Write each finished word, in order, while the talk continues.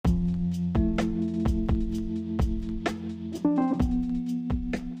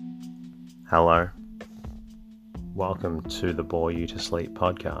Hello. Welcome to the Bore You to Sleep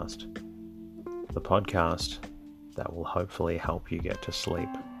podcast. The podcast that will hopefully help you get to sleep.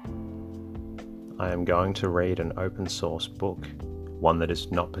 I am going to read an open source book, one that is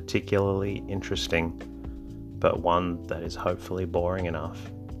not particularly interesting, but one that is hopefully boring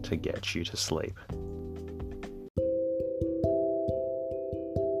enough to get you to sleep.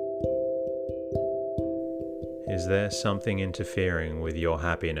 Is there something interfering with your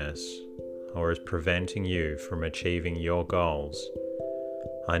happiness, or is preventing you from achieving your goals?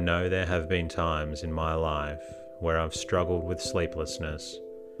 I know there have been times in my life where I've struggled with sleeplessness,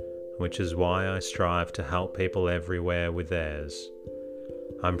 which is why I strive to help people everywhere with theirs.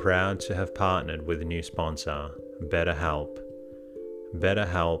 I'm proud to have partnered with a new sponsor, BetterHelp.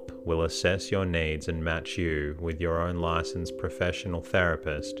 BetterHelp will assess your needs and match you with your own licensed professional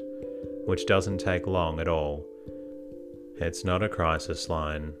therapist, which doesn't take long at all. It's not a crisis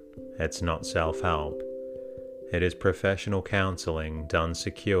line. It's not self-help. It is professional counseling done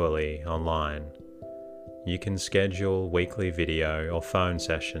securely online. You can schedule weekly video or phone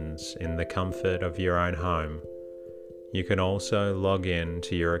sessions in the comfort of your own home. You can also log in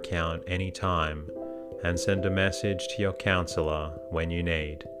to your account anytime and send a message to your counselor when you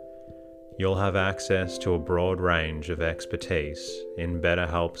need. You'll have access to a broad range of expertise in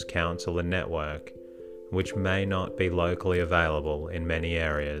BetterHelp's counselor network, which may not be locally available in many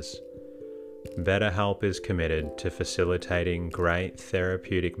areas. BetterHelp is committed to facilitating great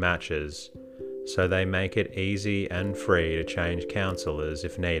therapeutic matches, so they make it easy and free to change counselors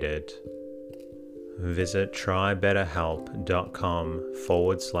if needed. Visit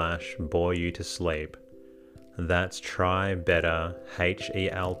trybetterhelp.com/bore you to sleep. That's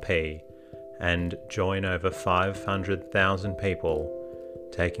trybetterhelp, and join over 500,000 people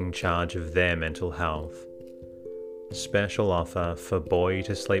taking charge of their mental health. Special offer for Bore You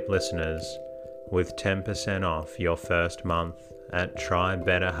to Sleep listeners with 10% off your first month at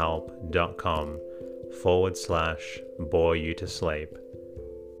trybetterhelp.com/bore you to sleep.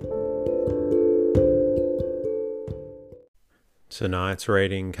 Tonight's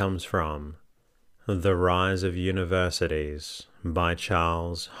reading comes from The Rise of Universities by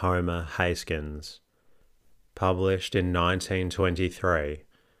Charles Homer Haskins, published in 1923.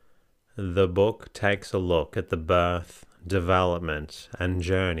 The book takes a look at the birth, development, and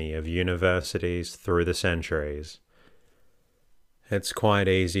journey of universities through the centuries. It's quite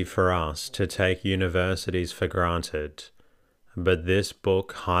easy for us to take universities for granted, but this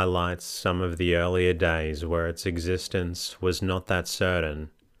book highlights some of the earlier days where its existence was not that certain.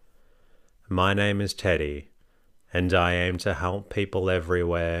 My name is Teddy, and I aim to help people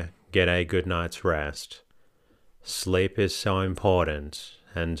everywhere get a good night's rest. Sleep is so important,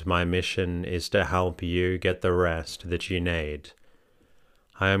 and my mission is to help you get the rest that you need.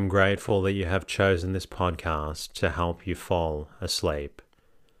 I am grateful that you have chosen this podcast to help you fall asleep.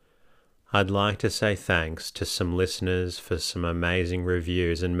 I'd like to say thanks to some listeners for some amazing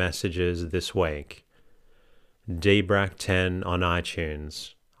reviews and messages this week. DBRAC10 on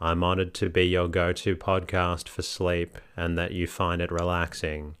iTunes. I'm honored to be your go-to podcast for sleep and that you find it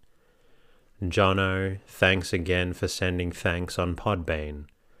relaxing. Jono, thanks again for sending thanks on Podbean.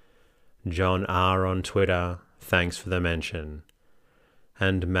 John R on Twitter, thanks for the mention.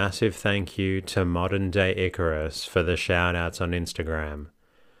 And massive thank you to Modern Day Icarus for the shout-outs on Instagram.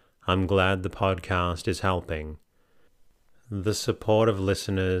 I'm glad the podcast is helping. The support of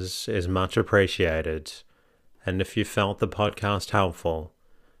listeners is much appreciated, and if you felt the podcast helpful,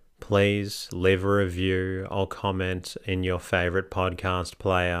 please leave a review or comment in your favorite podcast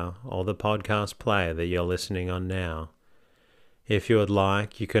player or the podcast player that you're listening on now. If you would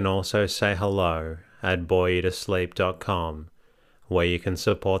like, you can also say hello at boreyoutosleep.com, where you can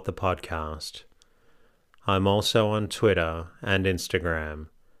support the podcast. I'm also on Twitter and Instagram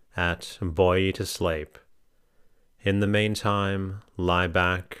at boreyoutosleep. In the meantime, lie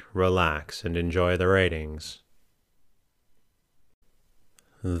back, relax, and enjoy the readings.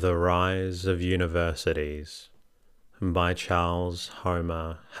 The Rise of Universities by Charles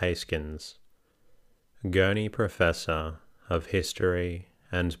Homer Haskins, Gurney Professor of History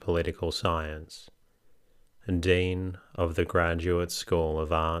and Political Science, Dean of the Graduate School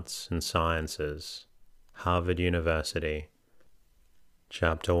of Arts and Sciences, Harvard University.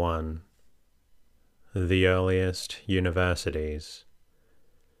 Chapter 1. The Earliest Universities.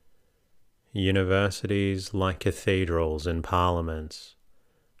 Universities, like cathedrals and parliaments,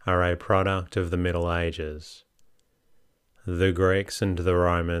 are a product of the Middle Ages. The Greeks and the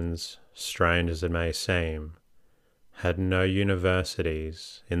Romans, strange as it may seem, had no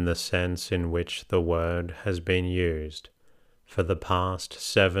universities in the sense in which the word has been used for the past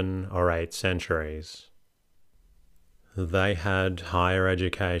 7 or 8 centuries. They had higher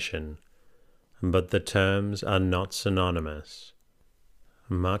education, but the terms are not synonymous.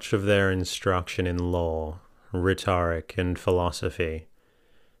 Much of their instruction in law, rhetoric, and philosophy,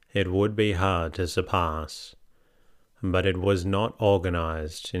 it would be hard to surpass, but it was not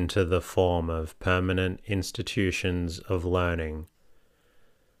organized into the form of permanent institutions of learning.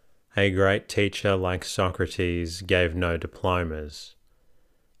 A great teacher like Socrates gave no diplomas.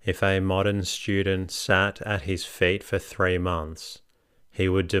 If a modern student sat at his feet for 3 months, he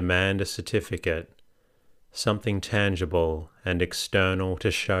would demand a certificate, something tangible and external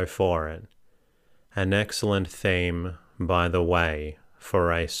to show for it. An excellent theme, by the way,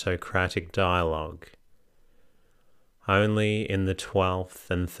 for a Socratic dialogue. Only in the 12th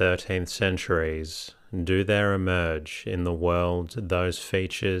and 13th centuries do there emerge in the world those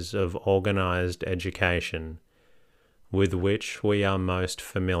features of organized education with which we are most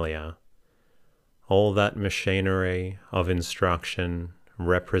familiar, all that machinery of instruction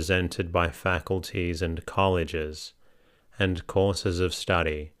represented by faculties and colleges and courses of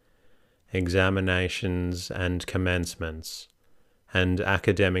study, examinations and commencements, and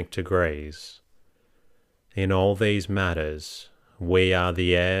academic degrees. In all these matters, we are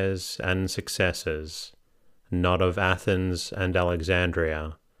the heirs and successors, not of Athens and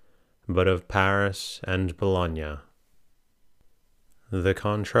Alexandria, but of Paris and Bologna. The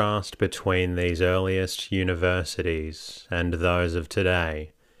contrast between these earliest universities and those of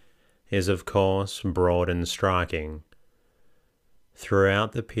today is of course broad and striking.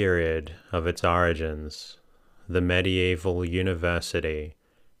 Throughout the period of its origins, the medieval university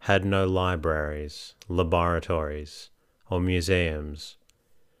had no libraries, laboratories, or museums,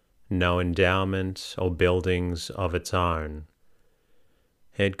 no endowment or buildings of its own.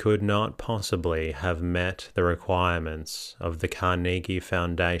 It could not possibly have met the requirements of the Carnegie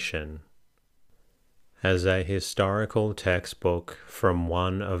Foundation. As a historical textbook from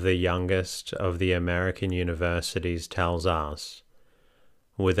one of the youngest of the American universities tells us,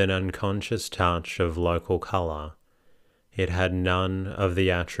 with an unconscious touch of local color, it had none of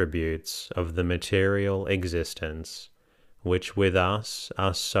the attributes of the material existence which with us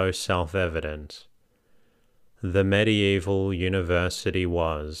are so self-evident. The medieval university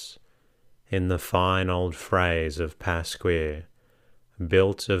was, in the fine old phrase of Pasquier,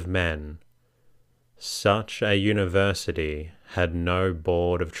 built of men. Such a university had no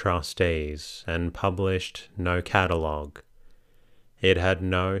board of trustees and published no catalogue. It had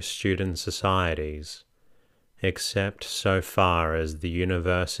no student societies, except so far as the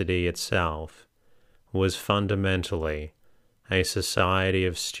university itself was fundamentally a society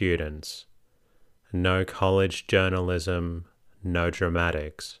of students. No college journalism, no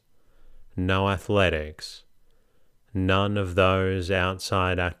dramatics, no athletics, none of those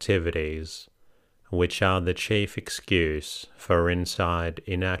outside activities which are the chief excuse for inside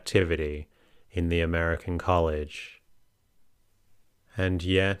inactivity in the American college. And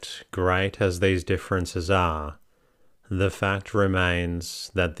yet, great as these differences are, the fact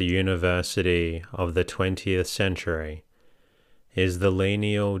remains that the university of the 20th century is the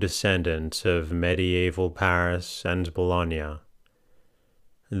lineal descendant of medieval Paris and Bologna.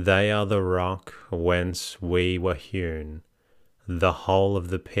 They are the rock whence we were hewn, the hole of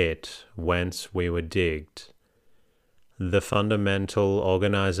the pit whence we were digged. The fundamental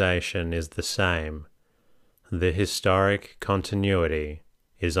organization is the same. The historic continuity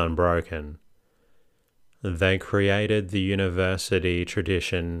is unbroken. They created the university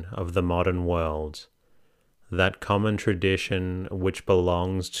tradition of the modern world, that common tradition which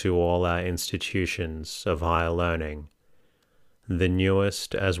belongs to all our institutions of higher learning, the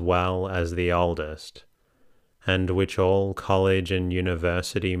newest as well as the oldest, and which all college and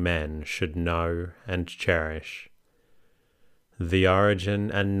university men should know and cherish. The origin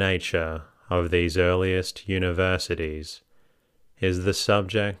and nature of these earliest universities is the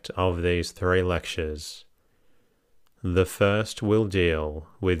subject of these 3 lectures. The first will deal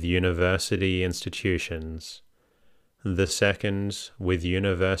with university institutions, the second with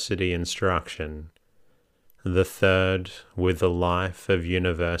university instruction, the third with the life of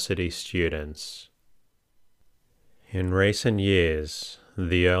university students. In recent years,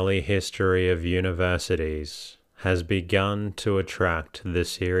 the early history of universities has begun to attract the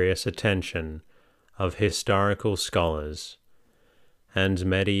serious attention of historical scholars, and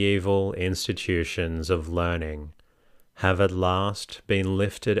medieval institutions of learning have at last been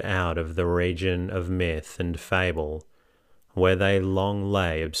lifted out of the region of myth and fable, where they long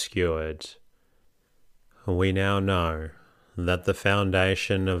lay obscured. We now know that the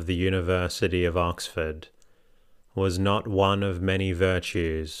foundation of the University of Oxford was not one of many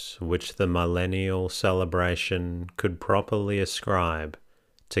virtues which the millennial celebration could properly ascribe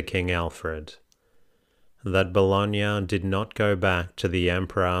to King Alfred. That Bologna did not go back to the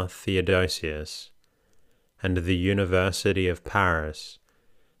Emperor Theodosius, and the University of Paris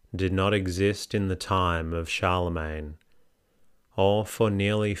did not exist in the time of Charlemagne, or for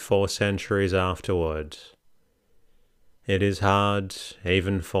nearly 4 centuries afterward. It is hard,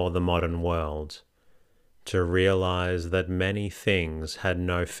 even for the modern world, to realize that many things had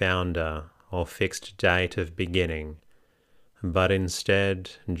no founder or fixed date of beginning, but instead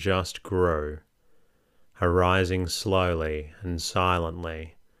just grew, arising slowly and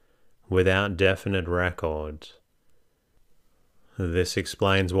silently, without definite record. This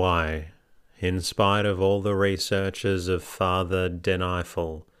explains why, in spite of all the researches of Father Den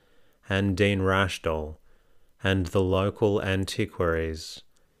Eyfel and Dean Rashdall and the local antiquaries,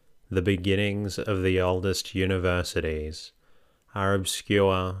 the beginnings of the oldest universities are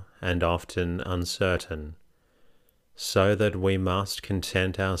obscure and often uncertain, so that we must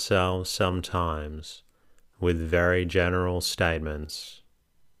content ourselves sometimes with very general statements.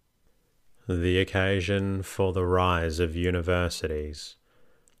 The occasion for the rise of universities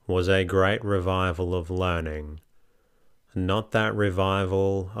was a great revival of learning, not that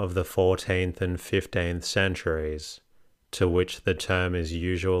revival of the 14th and 15th centuries to which the term is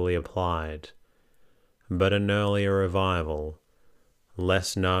usually applied, but an earlier revival,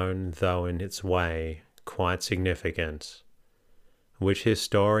 less known though in its way quite significant, which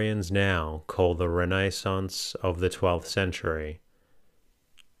historians now call the Renaissance of the 12th century.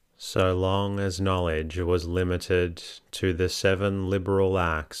 So long as knowledge was limited to the 7 liberal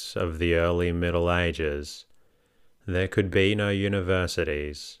acts of the early Middle Ages, there could be no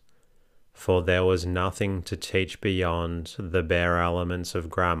universities, for there was nothing to teach beyond the bare elements of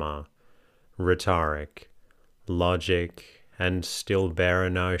grammar, rhetoric, logic, and still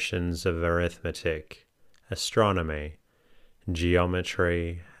barer notions of arithmetic, astronomy,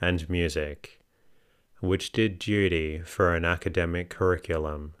 geometry, and music, which did duty for an academic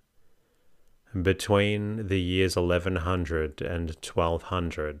curriculum. Between the years 1100 and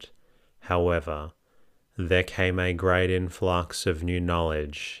 1200, however, there came a great influx of new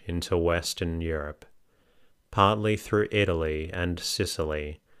knowledge into Western Europe, partly through Italy and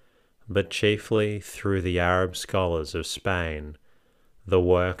Sicily, but chiefly through the Arab scholars of Spain, the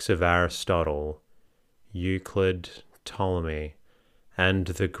works of Aristotle, Euclid, Ptolemy, and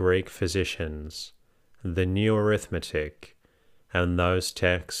the Greek physicians, the new arithmetic, and those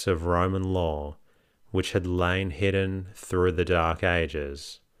texts of Roman law which had lain hidden through the Dark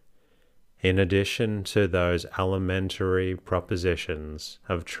Ages. In addition to those elementary propositions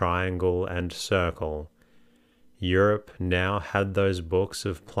of triangle and circle, Europe now had those books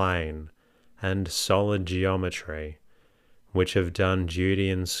of plane and solid geometry which have done duty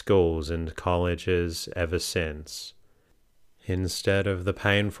in schools and colleges ever since, instead of the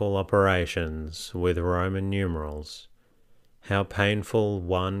painful operations with Roman numerals. How painful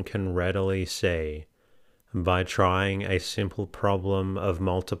one can readily see by trying a simple problem of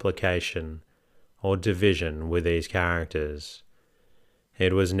multiplication or division with these characters.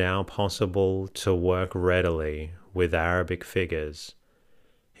 It was now possible to work readily with Arabic figures.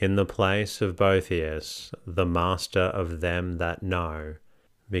 In the place of Boethius, the master of them that know,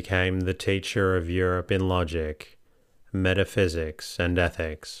 became the teacher of Europe in logic, metaphysics, and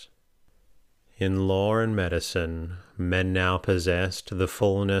ethics. In law and medicine, men now possessed the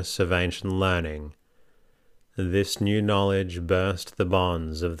fullness of ancient learning. This new knowledge burst the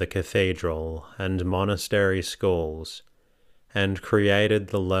bonds of the cathedral and monastery schools, and created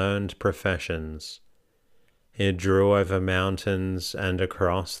the learned professions. It drew over mountains and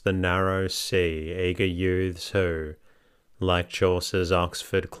across the narrow sea eager youths who, like Chaucer's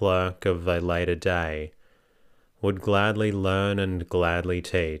Oxford clerk of a later day, would gladly learn and gladly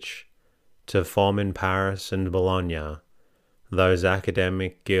teach, to form in Paris and Bologna those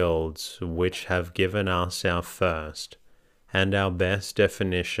academic guilds which have given us our first and our best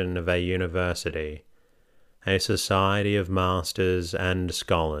definition of a university, a society of masters and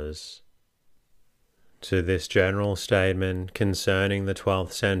scholars. To this general statement concerning the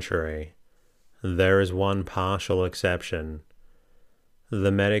 12th century, there is one partial exception: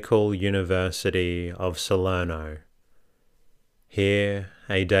 the Medical University of Salerno. Here,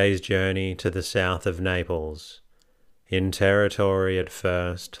 a day's journey to the south of Naples, in territory at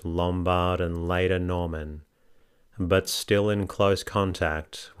first Lombard and later Norman, but still in close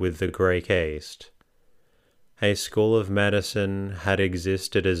contact with the Greek East. A school of medicine had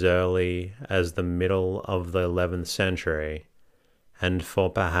existed as early as the middle of the 11th century, and for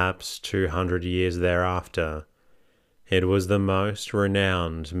perhaps 200 years thereafter, It was the most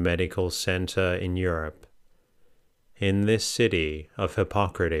renowned medical center in Europe. In this city of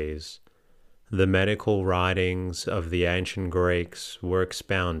Hippocrates, the medical writings of the ancient Greeks were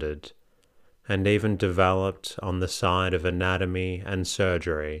expounded and even developed on the side of anatomy and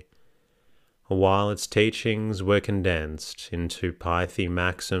surgery, while its teachings were condensed into pithy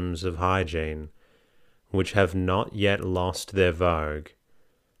maxims of hygiene, which have not yet lost their vogue.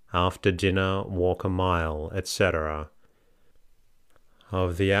 After dinner, walk a mile, etc.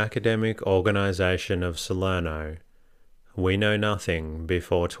 Of the academic organization of Salerno, we know nothing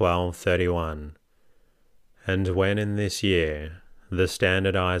before 1231, and when in this year the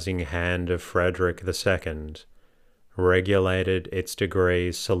standardizing hand of Frederick II regulated its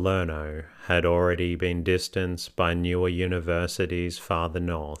degrees, Salerno had already been distanced by newer universities farther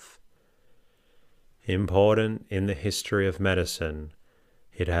north. Important in the history of medicine,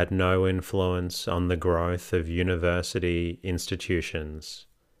 it had no influence on the growth of university institutions.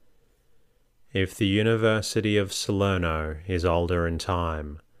 If the University of Salerno is older in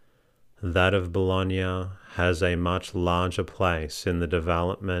time, that of Bologna has a much larger place in the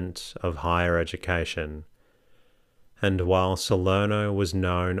development of higher education, and while Salerno was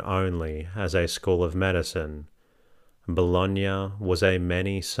known only as a school of medicine, Bologna was a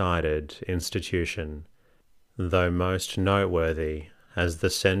many-sided institution, though most noteworthy as the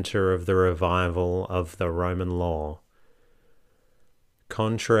center of the revival of the Roman law.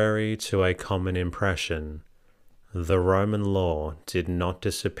 Contrary to a common impression, the Roman law did not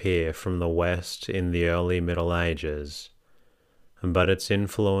disappear from the West in the early Middle Ages, but its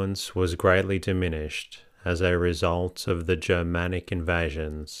influence was greatly diminished as a result of the Germanic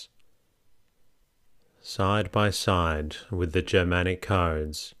invasions. Side by side with the Germanic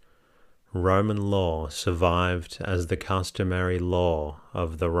codes, Roman law survived as the customary law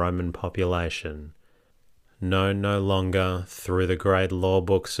of the Roman population, known no longer through the great law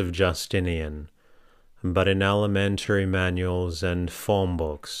books of Justinian, but in elementary manuals and form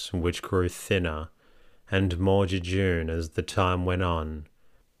books which grew thinner and more jejune as the time went on.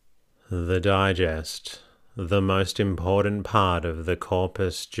 The Digest, the most important part of the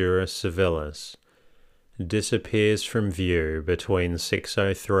Corpus Juris Civilis, disappears from view between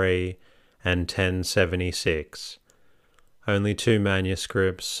 603 and 1076. Only 2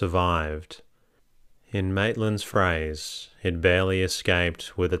 manuscripts survived. In Maitland's phrase, it barely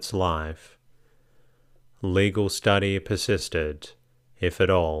escaped with its life. Legal study persisted, if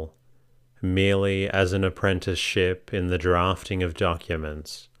at all, merely as an apprenticeship in the drafting of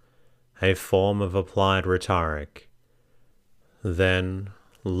documents, a form of applied rhetoric. Then,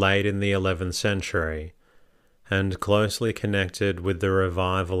 late in the 11th century, and closely connected with the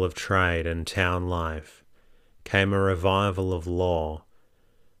revival of trade and town life, came a revival of law,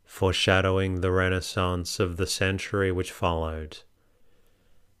 foreshadowing the Renaissance of the century which followed.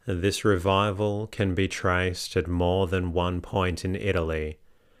 This revival can be traced at more than one point in Italy,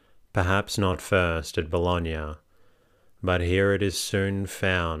 perhaps not first at Bologna, but here it is soon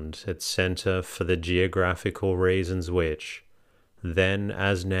found its centre for the geographical reasons which, then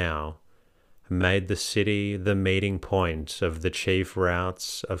as now, made the city the meeting point of the chief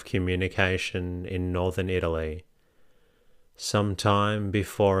routes of communication in northern Italy. Some time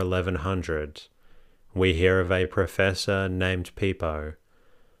before 1100, we hear of a professor named Pippo,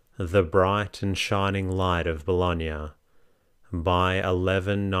 the bright and shining light of Bologna. By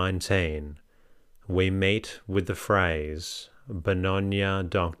 1119, we meet with the phrase Bologna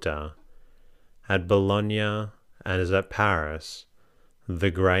Doctor. At Bologna, as at Paris,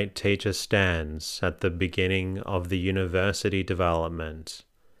 the great teacher stands at the beginning of the university development.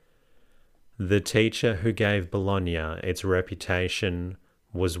 The teacher who gave Bologna its reputation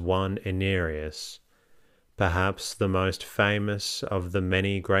was one Ennius, perhaps the most famous of the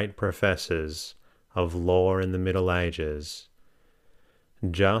many great professors of law in the Middle Ages.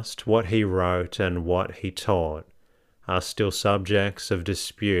 Just what he wrote and what he taught are still subjects of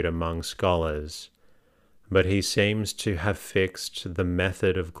dispute among scholars, but he seems to have fixed the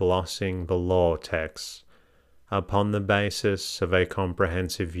method of glossing the law texts upon the basis of a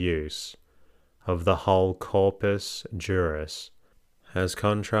comprehensive use of the whole corpus juris, as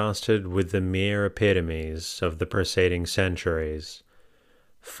contrasted with the mere epitomes of the preceding centuries,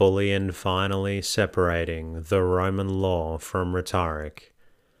 fully and finally separating the Roman law from rhetoric,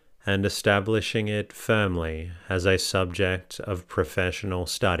 and establishing it firmly as a subject of professional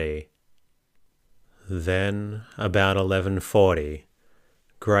study. Then, about 1140,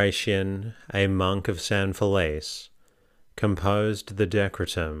 Gratian, a monk of San Felice, composed the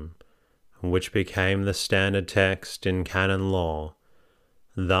Decretum, which became the standard text in canon law,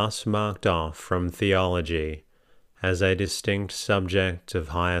 thus marked off from theology as a distinct subject of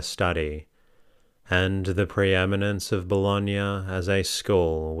higher study, and the preeminence of Bologna as a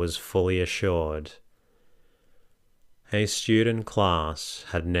school was fully assured. A student class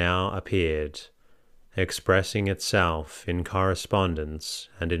had now appeared, expressing itself in correspondence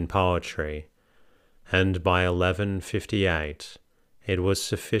and in poetry, and by 1158 it was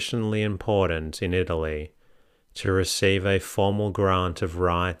sufficiently important in Italy to receive a formal grant of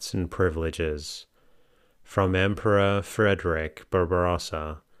rights and privileges from Emperor Frederick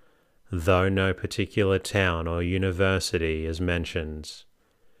Barbarossa, though no particular town or university is mentioned.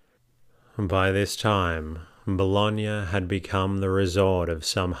 By this time, Bologna had become the resort of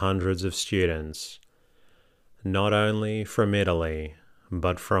some hundreds of students, not only from Italy,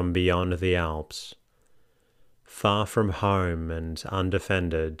 but from beyond the Alps. Far from home and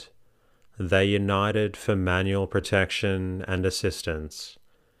undefended, they united for manual protection and assistance,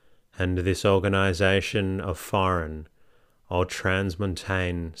 and this organization of foreign or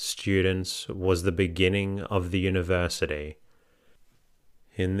transmontane students was the beginning of the university.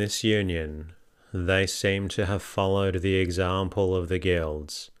 In this union, they seem to have followed the example of the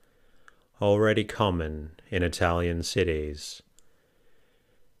guilds, already common in Italian cities.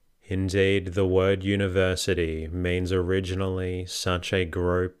 Indeed, the word university means originally such a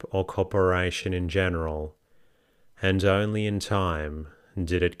group or corporation in general, and only in time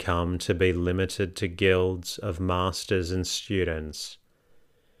did it come to be limited to guilds of masters and students.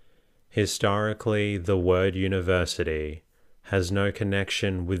 Historically, the word university has no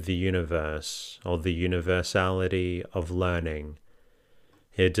connection with the universe or the universality of learning.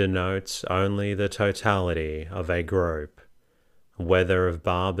 It denotes only the totality of a group, whether of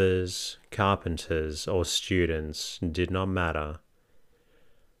barbers, carpenters, or students did not matter.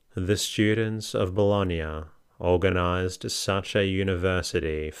 The students of Bologna organized such a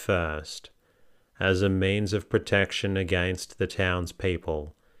university first as a means of protection against the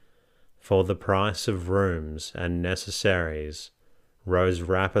townspeople, for the price of rooms and necessaries rose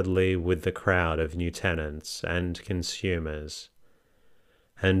rapidly with the crowd of new tenants and consumers,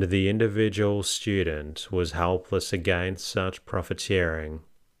 and the individual student was helpless against such profiteering.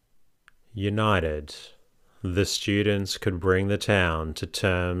 United, the students could bring the town to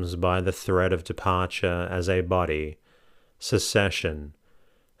terms by the threat of departure as a body, secession,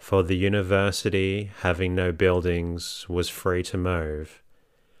 for the university, having no buildings, was free to move.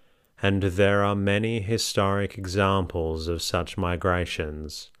 And there are many historic examples of such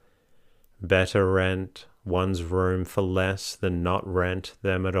migrations. Better rent one's room for less than not rent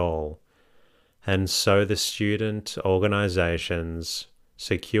them at all, and so the student organizations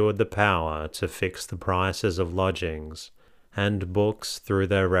secured the power to fix the prices of lodgings and books through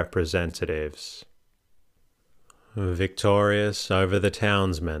their representatives. Victorious over the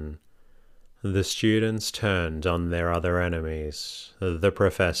townsmen, the students turned on their other enemies, the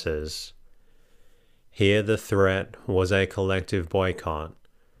professors. Here the threat was a collective boycott,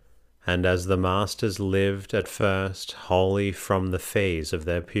 and as the masters lived at first wholly from the fees of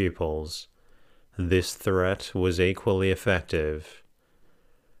their pupils, this threat was equally effective.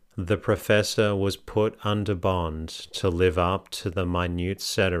 The professor was put under bond to live up to the minute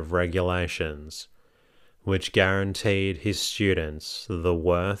set of regulations which guaranteed his students the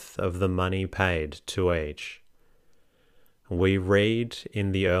worth of the money paid to each. We read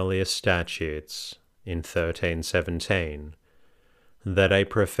in the earliest statutes, in 1317, that a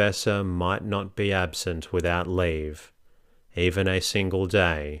professor might not be absent without leave, even a single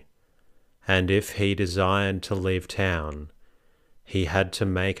day, and if he desired to leave town, he had to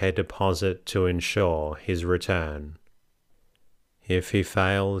make a deposit to ensure his return. If he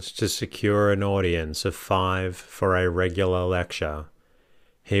failed to secure an audience of 5 for a regular lecture,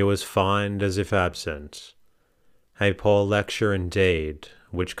 he was fined as if absent, a poor lecture indeed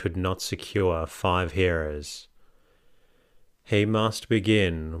which could not secure 5 hearers. He must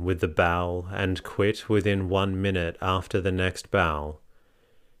begin with the bell and quit within 1 minute after the next bell.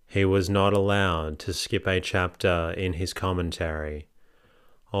 He was not allowed to skip a chapter in his commentary,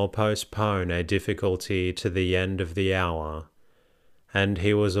 or postpone a difficulty to the end of the hour, and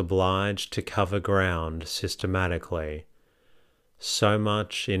he was obliged to cover ground systematically, so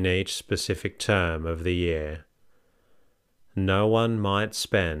much in each specific term of the year. No one might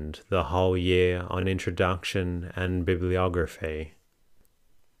spend the whole year on introduction and bibliography.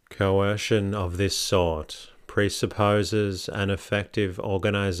 Coercion of this sort presupposes an effective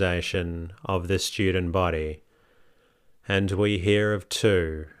organization of the student body, and we hear of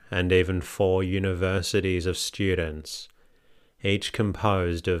 2 and even 4 universities of students, each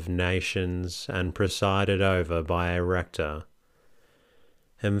composed of nations and presided over by a rector.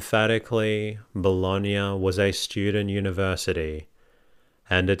 Emphatically, Bologna was a student university,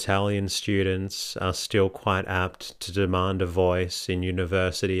 and Italian students are still quite apt to demand a voice in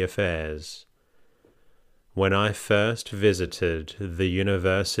university affairs. When I first visited the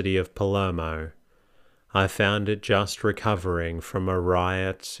University of Palermo, I found it just recovering from a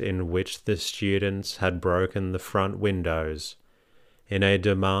riot in which the students had broken the front windows in a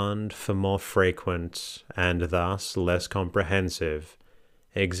demand for more frequent, and thus less comprehensive,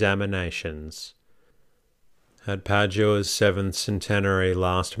 examinations. At Padua's 7th centenary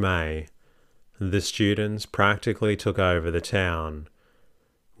last May, the students practically took over the town,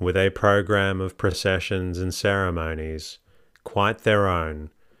 with a program of processions and ceremonies, quite their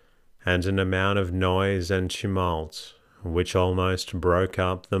own, and an amount of noise and tumult which almost broke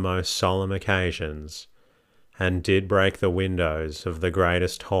up the most solemn occasions, and did break the windows of the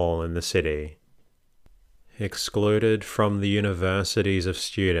greatest hall in the city. Excluded from the universities of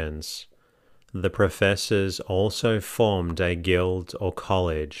students, the professors also formed a guild or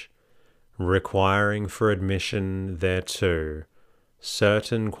college, requiring for admission thereto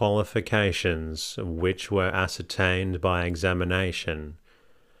certain qualifications which were ascertained by examination,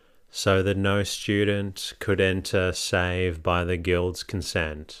 so that no student could enter save by the guild's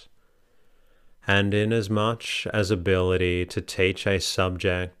consent. And inasmuch as ability to teach a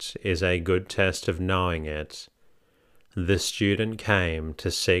subject is a good test of knowing it, the student came to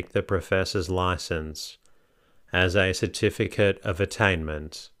seek the professor's license as a certificate of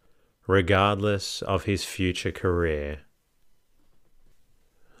attainment, regardless of his future career.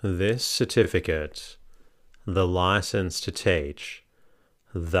 This certificate, the license to teach,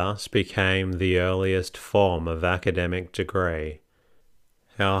 thus became the earliest form of academic degree.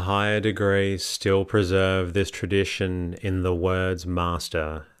 Our higher degrees still preserve this tradition in the words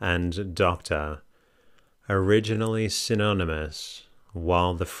master and doctor, originally synonymous,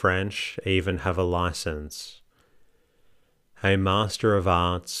 while the French even have a license. A Master of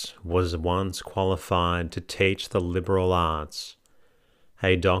Arts was once qualified to teach the liberal arts,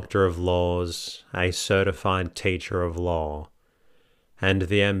 a Doctor of Laws, a certified teacher of law, and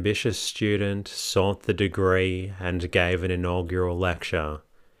the ambitious student sought the degree and gave an inaugural lecture,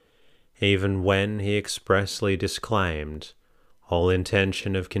 even when he expressly disclaimed all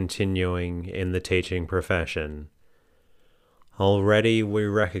intention of continuing in the teaching profession. Already we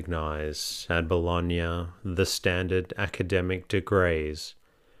recognize at Bologna the standard academic degrees,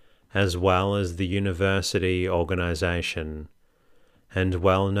 as well as the university organization, and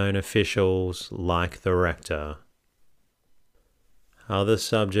well-known officials like the rector. Other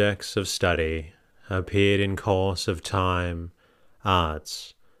subjects of study appeared in course of time: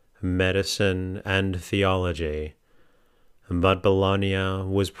 arts, medicine, and theology, but Bologna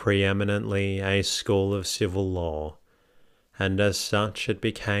was preeminently a school of civil law, and as such it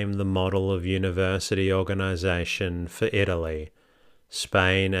became the model of university organization for Italy,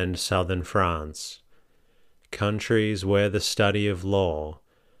 Spain, and southern France, countries where the study of law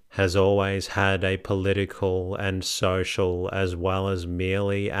has always had a political and social as well as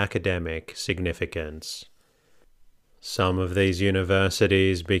merely academic significance. Some of these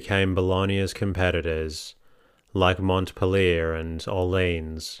universities became Bologna's competitors, like Montpellier and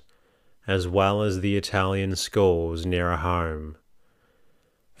Orleans, as well as the Italian schools nearer home.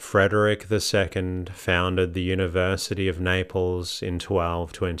 Frederick II founded the University of Naples in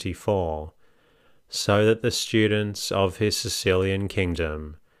 1224, so that the students of his Sicilian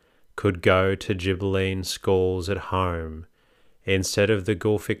kingdom could go to Ghibelline schools at home instead of the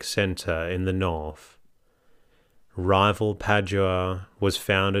Guelphic centre in the north. Rival Padua was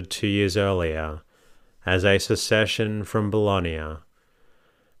founded 2 years earlier as a secession from Bologna,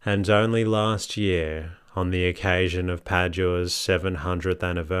 and only last year, on the occasion of Padua's 700th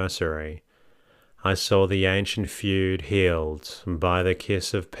anniversary, I saw the ancient feud healed by the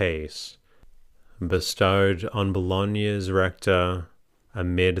kiss of peace, bestowed on Bologna's rector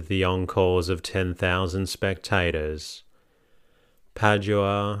amid the encores of 10,000 spectators.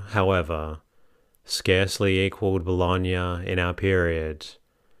 Padua, however, scarcely equalled Bologna in our period,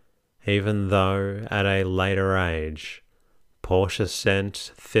 even though at a later age Portia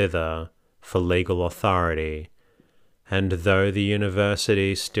sent thither for legal authority, and though the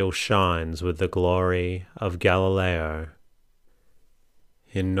university still shines with the glory of Galileo.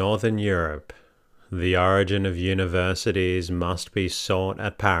 In Northern Europe, the origin of universities must be sought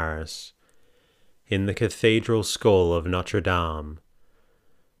at Paris, in the Cathedral School of Notre Dame.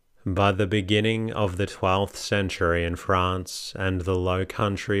 By the beginning of the 12th century in France and the Low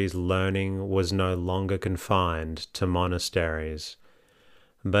Countries, learning was no longer confined to monasteries,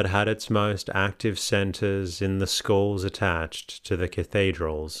 but had its most active centres in the schools attached to the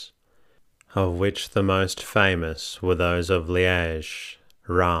cathedrals, of which the most famous were those of Liège,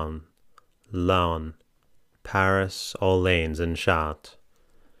 Rennes, Laon, Paris, Orleans, and Chartres.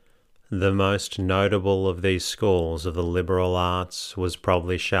 The most notable of these schools of the liberal arts was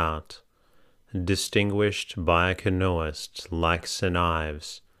probably Chartres, distinguished by a canoeist like St.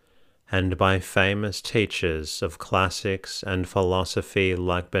 Ives, and by famous teachers of classics and philosophy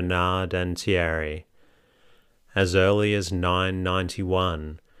like Bernard and Thierry. As early as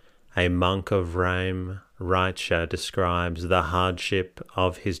 991, a monk of Rheims, Richer, describes the hardship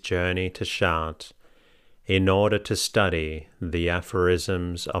of his journey to Chartres in order to study the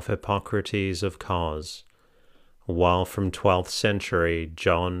aphorisms of Hippocrates of Cos, while from 12th century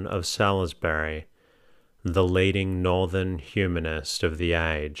John of Salisbury, the leading northern humanist of the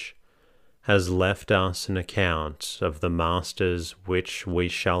age, has left us an account of the masters which we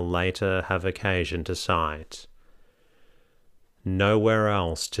shall later have occasion to cite. Nowhere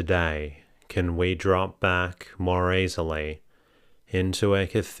else today can we drop back more easily into a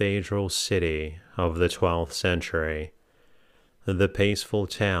cathedral city of the 12th century, the peaceful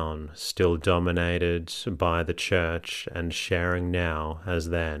town still dominated by the church and sharing now as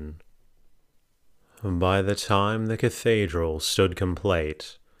then. By the time the cathedral stood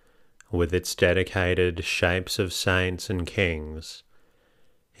complete, with its dedicated shapes of saints and kings,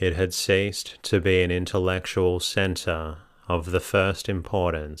 it had ceased to be an intellectual centre of the first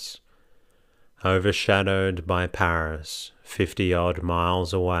importance, overshadowed by Paris 50-odd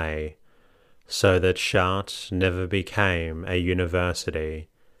miles away, so that Chartres never became a university.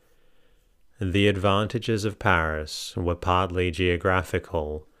 The advantages of Paris were partly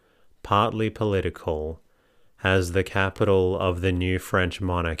geographical, partly political, as the capital of the new French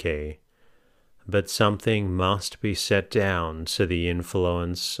monarchy, but something must be set down to the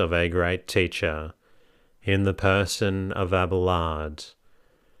influence of a great teacher in the person of Abelard.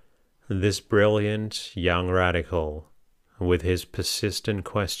 This brilliant young radical, with his persistent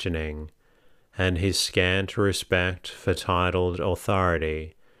questioning and his scant respect for titled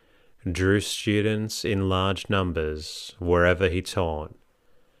authority, drew students in large numbers wherever he taught,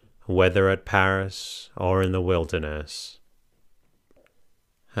 whether at Paris or in the wilderness.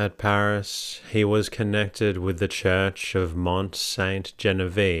 At Paris he was connected with the church of Mont Sainte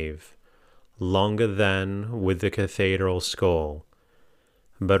Genevieve longer than with the cathedral school,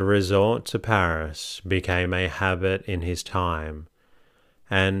 but resort to Paris became a habit in his time,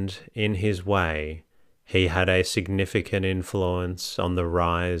 and in his way he had a significant influence on the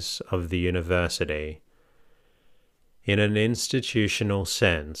rise of the university. In an institutional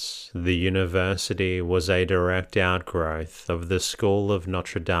sense, the university was a direct outgrowth of the school of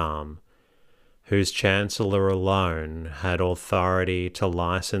Notre Dame, whose chancellor alone had authority to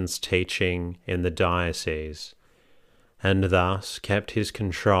license teaching in the diocese, and thus kept his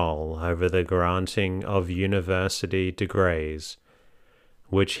control over the granting of university degrees,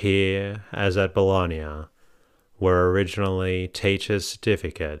 which here, as at Bologna, were originally teachers'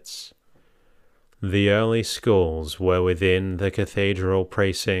 certificates. The early schools were within the cathedral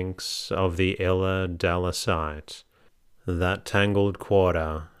precincts of the Ile de la Cite, that tangled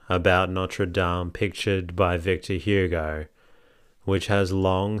quarter about Notre Dame pictured by Victor Hugo, which has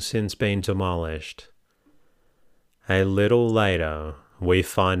long since been demolished. A little later, we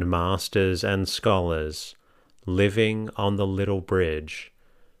find masters and scholars living on the little bridge,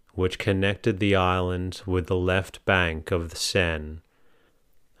 which connected the island with the left bank of the Seine.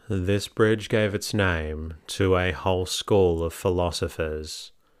 This bridge gave its name to a whole school of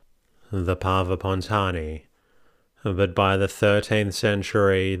philosophers, the Pavapontani, but by the 13th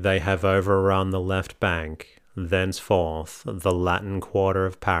century they have overrun the left bank, thenceforth the Latin quarter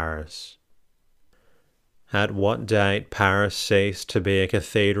of Paris. At what date Paris ceased to be a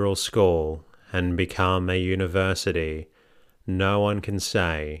cathedral school and become a university, no one can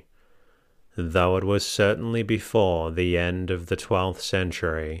say, though it was certainly before the end of the 12th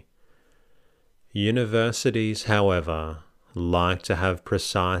century. Universities, however, like to have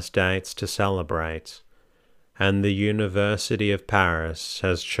precise dates to celebrate, and the University of Paris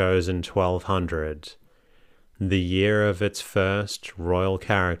has chosen 1200, the year of its first royal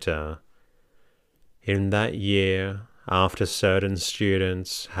character. In that year, after certain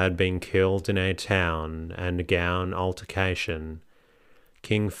students had been killed in a town and gown altercation,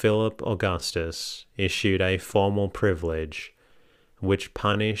 King Philip Augustus issued a formal privilege which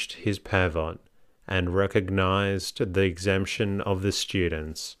punished his pivot and recognized the exemption of the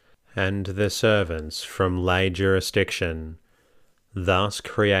students and their servants from lay jurisdiction, thus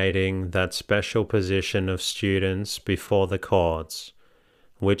creating that special position of students before the courts,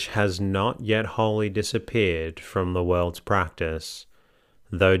 which has not yet wholly disappeared from the world's practice,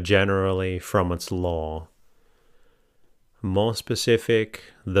 though generally from its law. More specific,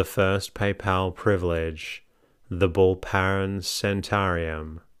 the first papal privilege, the Bull Parens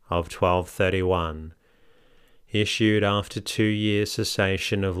Centarium of 1231, issued after 2 years'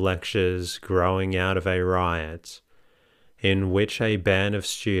 cessation of lectures growing out of a riot, in which a band of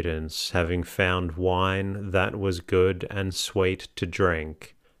students, having found wine that was good and sweet to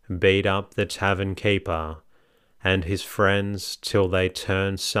drink, beat up the tavern keeper and his friends till they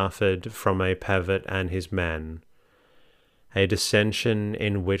turned suffered from a pivot and his men, a dissension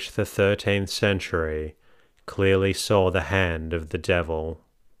in which the 13th century clearly saw the hand of the devil.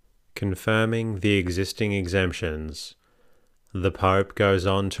 Confirming the existing exemptions, the Pope goes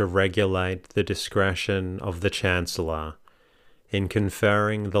on to regulate the discretion of the Chancellor in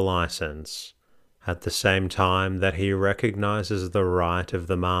conferring the license, at the same time that he recognizes the right of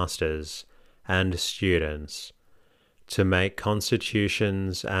the masters and students to make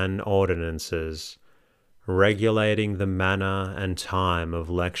constitutions and ordinances regulating the manner and time of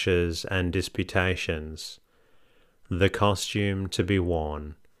lectures and disputations, the costume to be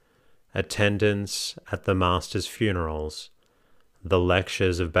worn, attendance at the masters' funerals, the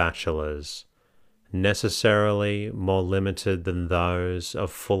lectures of bachelors, necessarily more limited than those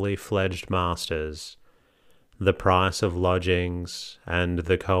of fully fledged masters, the price of lodgings, and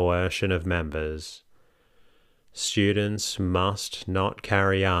the coercion of members. Students must not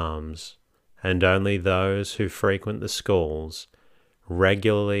carry arms, and only those who frequent the schools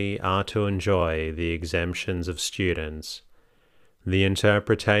regularly are to enjoy the exemptions of students, the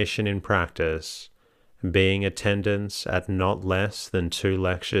interpretation in practice being attendance at not less than 2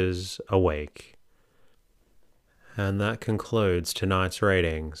 lectures a week. And that concludes tonight's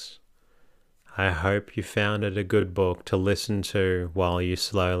readings. I hope you found it a good book to listen to while you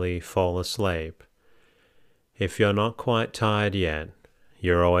slowly fall asleep. If you're not quite tired yet,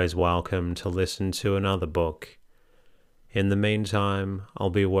 you're always welcome to listen to another book. In the meantime, I'll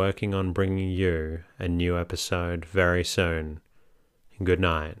be working on bringing you a new episode very soon. Good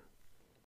night.